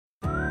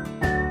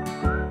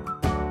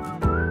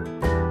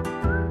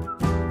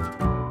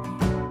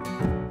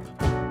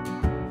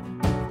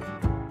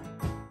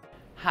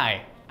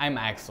Hi, I'm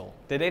Axel,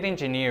 the data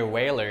engineer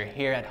whaler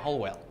here at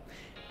Holwell,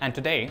 and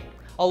today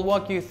I'll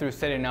walk you through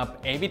setting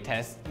up A/B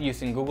tests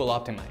using Google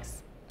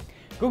Optimize.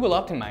 Google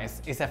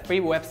Optimize is a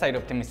free website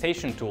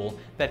optimization tool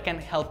that can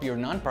help your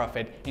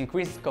nonprofit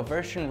increase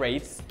conversion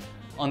rates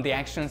on the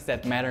actions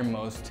that matter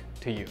most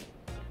to you.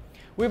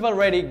 We've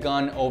already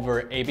gone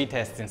over A/B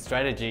testing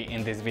strategy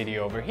in this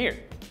video over here.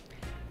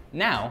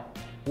 Now,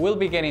 we'll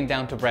be getting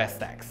down to brass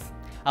tacks.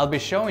 I'll be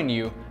showing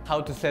you how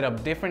to set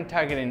up different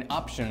targeting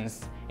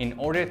options in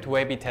order to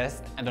A/B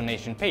test a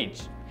donation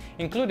page,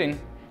 including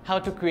how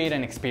to create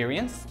an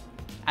experience,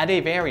 add a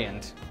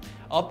variant,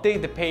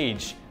 update the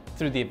page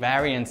through the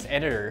variants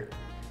editor,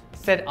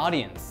 set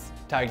audience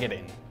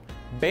targeting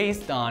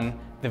based on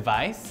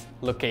device,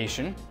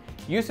 location,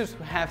 users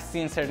who have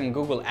seen certain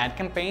Google ad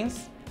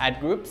campaigns, ad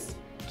groups,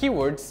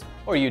 keywords,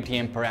 or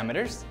UTM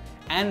parameters,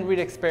 and read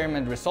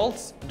experiment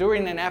results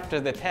during and after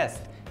the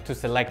test to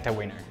select a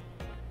winner.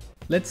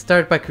 Let's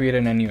start by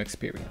creating a new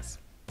experience.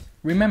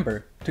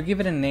 Remember to give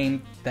it a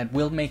name that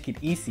will make it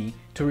easy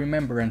to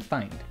remember and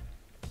find.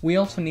 We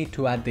also need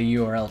to add the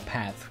URL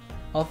path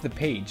of the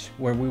page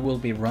where we will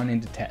be running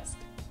the test.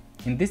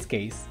 In this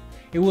case,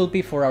 it will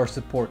be for our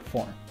support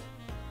form.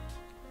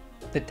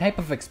 The type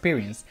of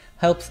experience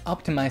helps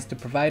Optimize to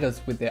provide us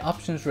with the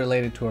options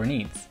related to our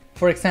needs.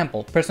 For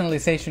example,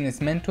 personalization is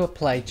meant to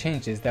apply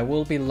changes that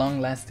will be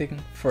long-lasting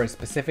for a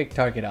specific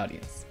target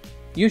audience,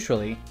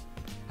 usually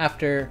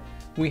after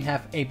we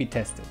have A/B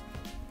tested.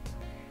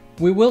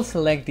 We will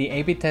select the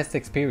A/B test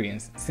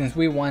experience since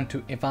we want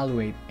to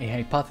evaluate a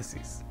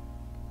hypothesis.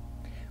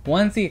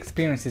 Once the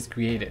experience is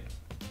created,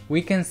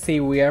 we can see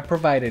we are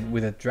provided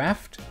with a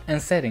draft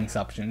and settings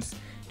options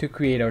to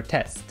create our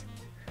test.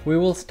 We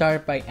will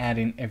start by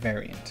adding a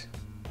variant.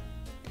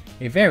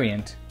 A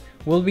variant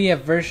will be a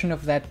version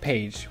of that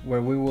page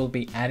where we will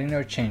be adding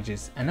our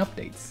changes and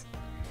updates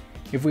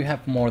if we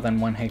have more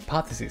than one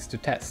hypothesis to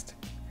test.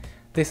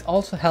 This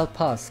also helps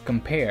us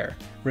compare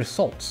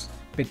results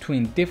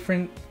between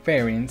different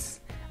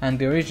variants and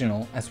the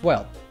original as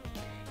well.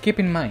 Keep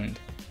in mind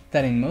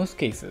that in most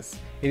cases,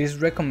 it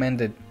is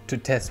recommended to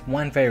test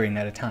one variant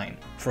at a time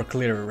for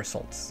clearer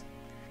results.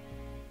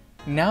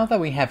 Now that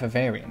we have a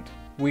variant,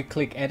 we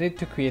click Edit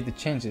to create the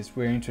changes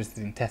we're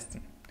interested in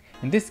testing.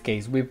 In this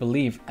case, we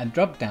believe a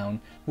drop-down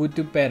would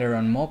do better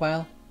on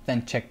mobile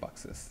than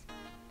checkboxes.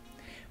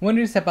 When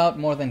it is about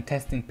more than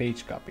testing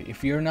page copy,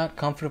 if you're not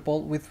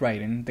comfortable with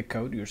writing the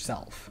code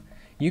yourself,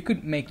 you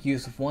could make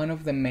use of one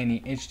of the many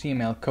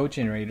HTML code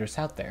generators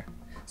out there.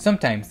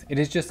 Sometimes it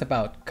is just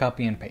about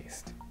copy and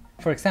paste.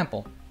 For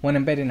example, when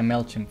embedding a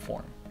MailChimp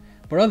form.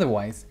 But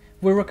otherwise,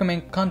 we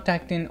recommend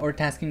contacting or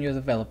tasking your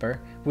developer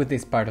with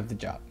this part of the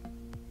job.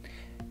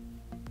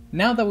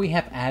 Now that we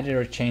have added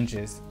our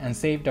changes and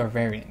saved our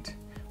variant,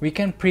 we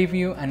can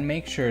preview and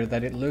make sure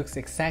that it looks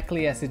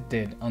exactly as it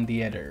did on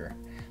the editor.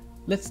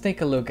 Let's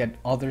take a look at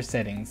other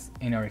settings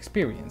in our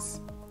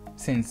experience,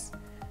 since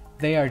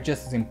they are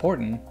just as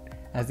important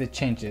as the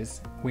changes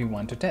we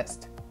want to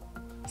test.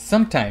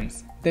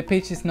 Sometimes the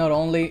page is not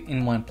only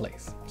in one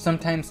place.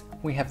 Sometimes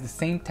we have the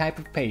same type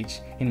of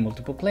page in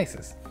multiple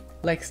places,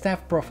 like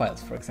staff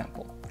profiles, for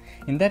example.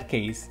 In that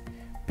case,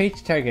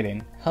 page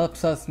targeting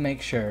helps us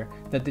make sure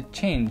that the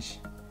change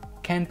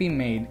can be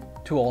made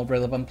to all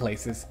relevant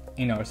places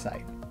in our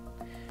site.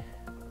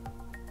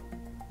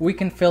 We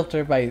can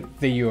filter by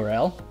the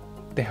URL,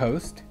 the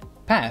host,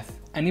 path,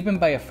 and even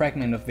by a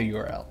fragment of the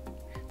URL.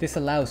 This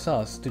allows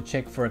us to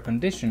check for a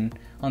condition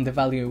on the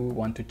value we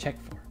want to check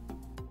for.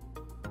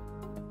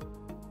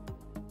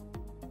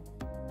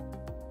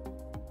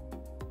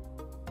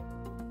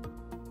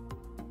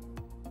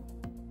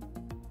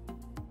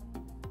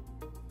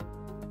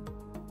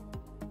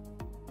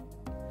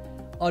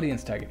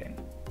 Audience targeting.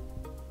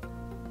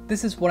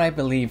 This is what I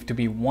believe to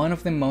be one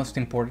of the most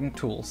important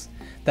tools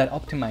that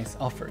Optimize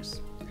offers.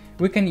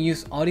 We can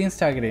use audience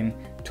targeting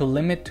to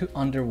limit to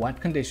under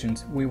what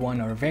conditions we want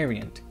our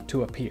variant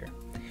to appear.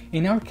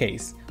 In our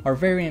case, our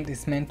variant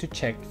is meant to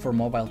check for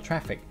mobile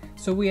traffic,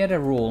 so we add a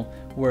rule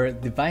where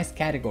device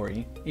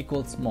category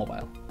equals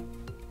mobile,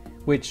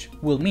 which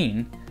will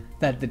mean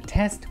that the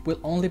test will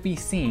only be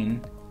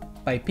seen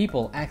by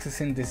people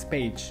accessing this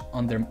page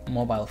on their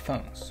mobile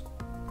phones.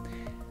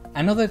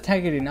 Another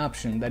targeting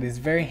option that is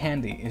very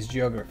handy is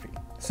geography.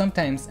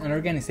 Sometimes an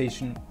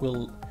organization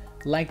will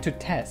like to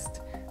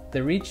test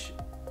the reach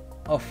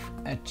of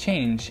a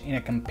change in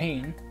a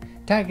campaign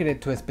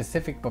targeted to a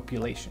specific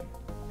population.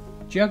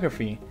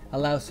 Geography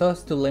allows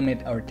us to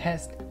limit our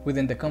test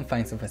within the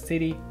confines of a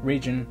city,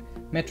 region,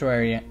 metro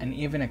area, and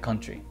even a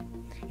country.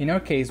 In our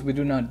case, we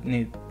do not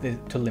need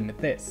to limit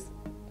this.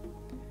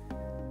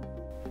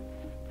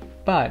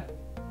 But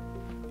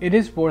it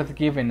is worth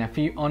giving a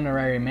few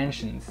honorary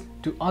mentions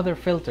to other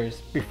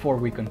filters before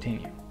we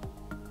continue.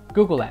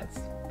 Google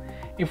Ads.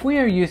 If we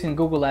are using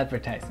Google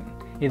advertising,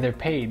 either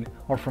paid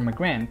or from a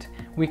grant,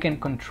 we can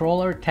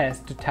control our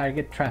test to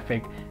target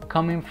traffic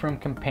coming from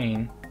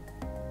campaign,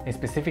 a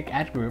specific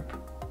ad group,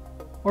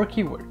 or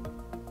keyword.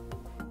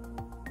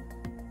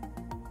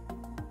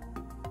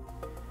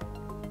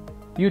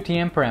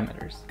 UTM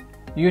parameters.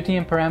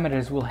 UTM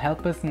parameters will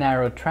help us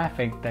narrow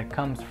traffic that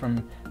comes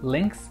from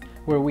links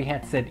where we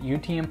had set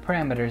UTM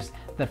parameters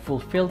that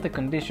fulfill the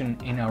condition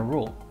in our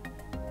rule.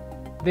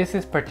 This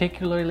is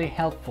particularly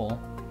helpful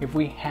if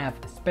we have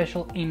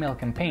special email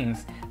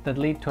campaigns that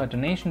lead to a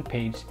donation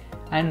page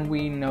and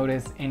we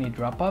notice any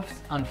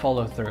drop-offs on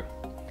follow-through.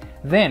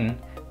 Then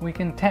we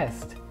can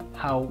test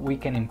how we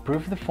can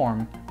improve the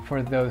form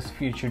for those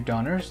future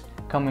donors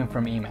coming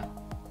from email.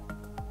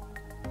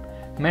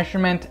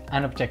 Measurement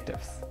and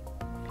objectives.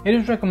 It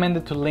is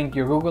recommended to link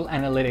your Google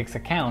Analytics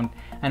account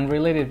and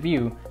related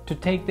view to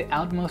take the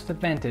utmost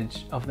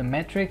advantage of the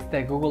metrics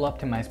that Google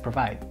Optimize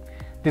provide.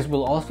 This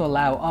will also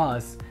allow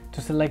us to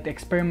select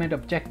experiment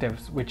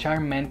objectives, which are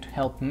meant to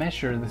help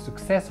measure the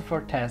success of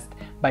our test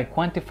by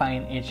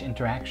quantifying each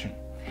interaction.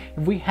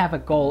 If we have a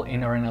goal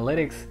in our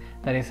analytics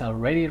that is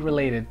already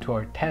related to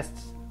our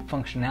test's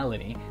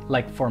functionality,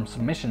 like form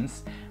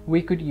submissions,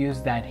 we could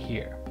use that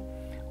here.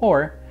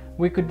 Or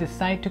we could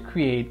decide to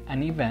create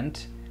an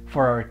event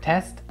for our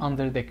test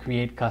under the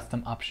Create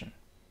Custom option.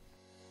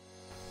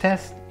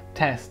 Test,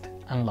 test,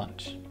 and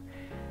launch.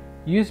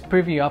 Use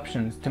preview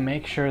options to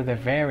make sure the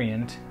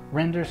variant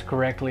renders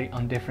correctly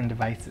on different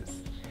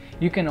devices.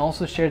 You can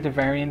also share the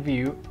variant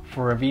view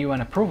for review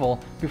and approval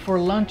before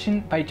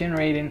launching by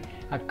generating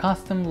a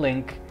custom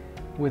link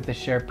with the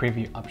Share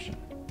Preview option.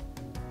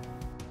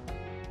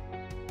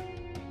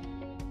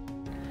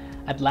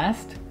 At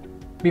last,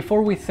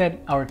 before we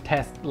set our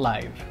test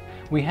live,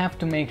 we have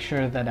to make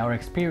sure that our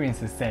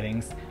experiences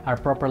settings are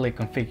properly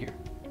configured.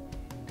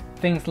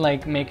 Things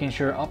like making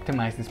sure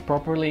Optimize is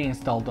properly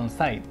installed on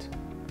site,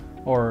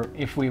 or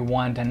if we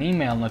want an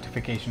email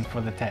notification for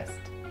the test,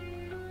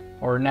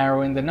 or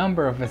narrowing the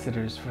number of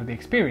visitors for the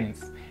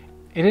experience.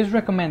 It is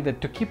recommended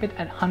to keep it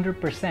at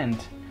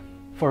 100%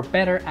 for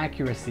better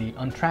accuracy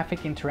on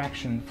traffic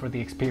interaction for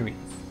the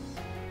experience.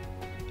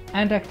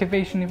 And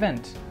activation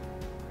event.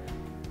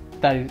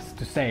 That is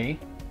to say,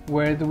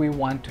 where do we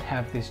want to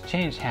have this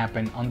change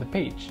happen on the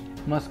page?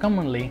 Most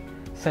commonly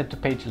set to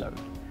page load.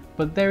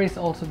 But there is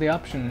also the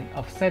option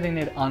of setting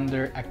it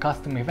under a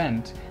custom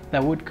event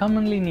that would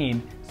commonly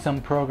need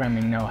some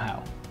programming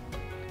know-how.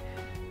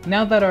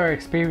 Now that our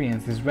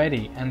experience is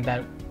ready and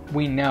that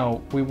we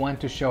know we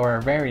want to show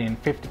our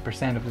variant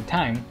 50% of the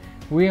time,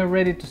 we are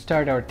ready to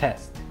start our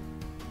test.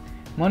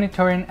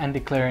 Monitoring and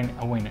declaring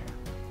a winner.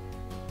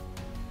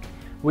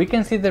 We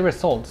can see the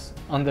results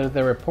under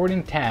the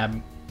reporting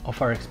tab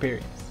of our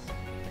experience.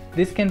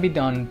 This can be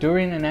done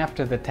during and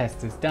after the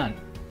test is done.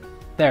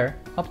 There,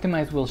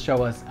 Optimize will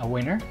show us a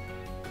winner,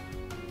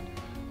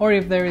 or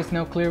if there is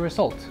no clear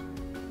result.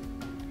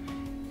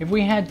 If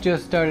we had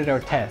just started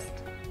our test,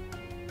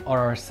 or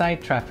our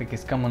site traffic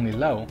is commonly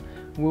low,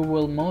 we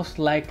will most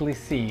likely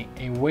see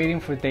a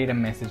waiting for data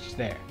message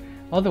there.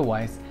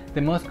 Otherwise,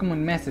 the most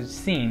common message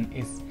seen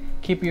is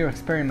keep your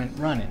experiment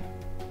running,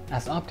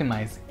 as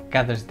Optimize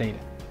gathers data.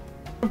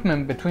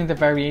 Improvement between the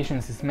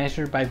variations is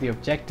measured by the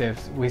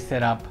objectives we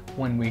set up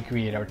when we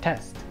create our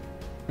test.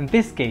 In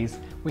this case,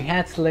 we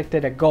had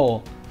selected a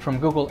goal from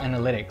Google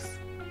Analytics,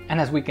 and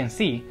as we can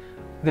see,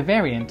 the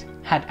variant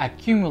had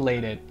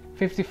accumulated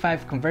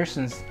 55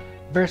 conversions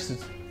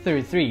versus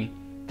 33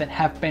 that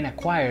have been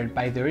acquired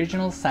by the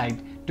original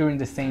site during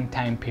the same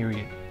time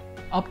period.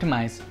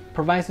 Optimize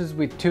provides us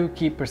with two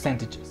key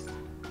percentages.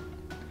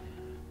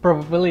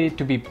 Probability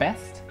to be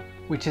best,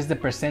 which is the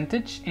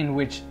percentage in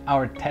which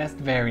our test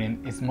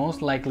variant is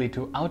most likely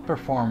to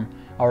outperform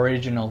our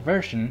original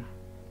version,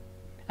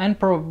 and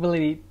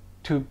probability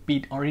to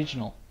beat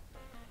original,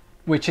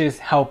 which is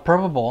how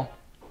probable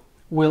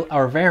will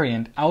our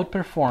variant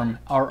outperform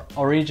our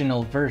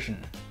original version.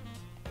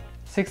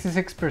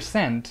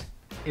 66%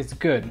 is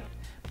good,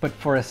 but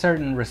for a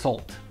certain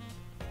result.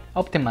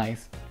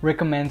 Optimize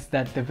recommends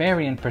that the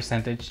variant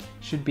percentage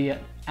should be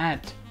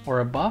at or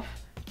above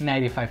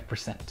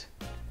 95%.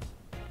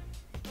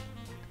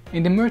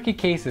 In the murky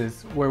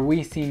cases where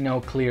we see no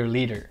clear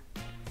leader,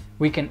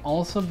 we can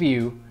also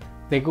view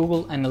the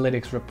Google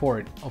Analytics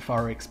report of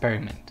our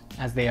experiment,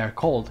 as they are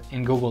called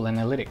in Google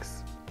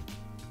Analytics.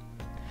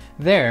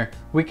 There,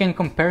 we can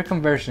compare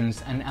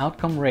conversions and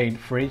outcome rate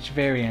for each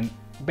variant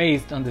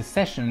based on the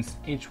sessions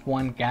each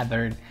one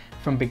gathered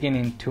from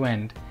beginning to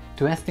end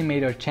to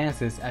estimate our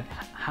chances at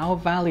how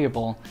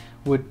valuable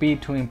would be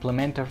to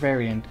implement a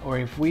variant or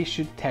if we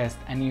should test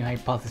a new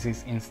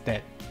hypothesis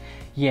instead.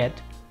 Yet,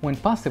 when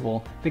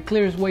possible, the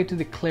clearest way to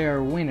declare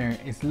a winner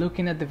is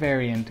looking at the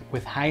variant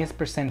with highest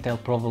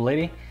percentile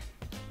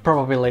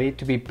probability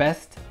to be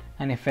best,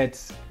 and if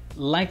it's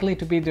likely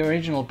to be the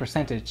original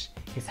percentage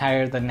is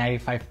higher than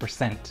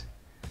 95%.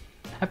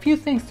 A few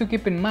things to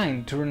keep in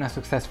mind to run a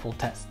successful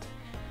test.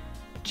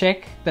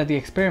 Check that the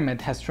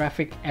experiment has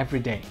traffic every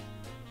day.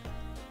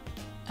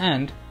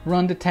 And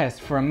run the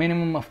test for a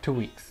minimum of 2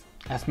 weeks.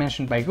 As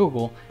mentioned by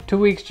Google, 2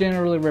 weeks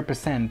generally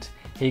represent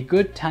a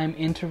good time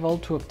interval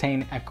to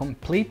obtain a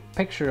complete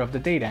picture of the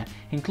data,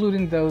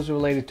 including those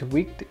related to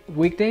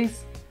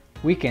weekdays,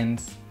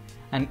 weekends,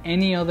 and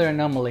any other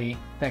anomaly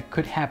that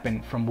could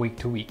happen from week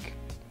to week.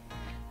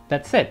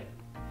 That's it.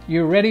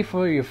 You're ready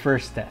for your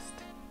first test.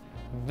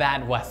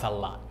 That was a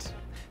lot.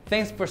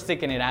 Thanks for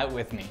sticking it out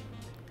with me.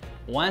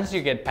 Once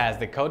you get past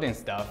the coding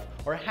stuff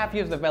or have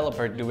your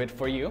developer do it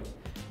for you,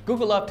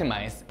 Google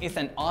Optimize is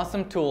an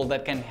awesome tool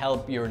that can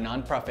help your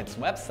nonprofit's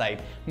website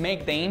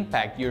make the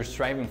impact you're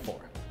striving for.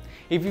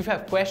 If you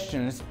have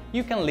questions,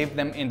 you can leave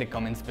them in the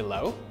comments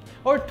below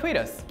or tweet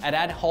us at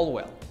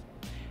 @Holwell.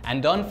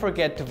 And don't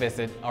forget to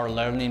visit our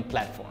learning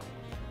platform,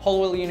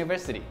 Holwell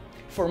University,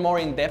 for more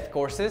in-depth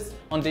courses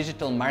on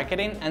digital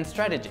marketing and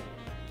strategy.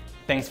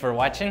 Thanks for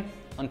watching.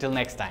 Until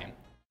next time.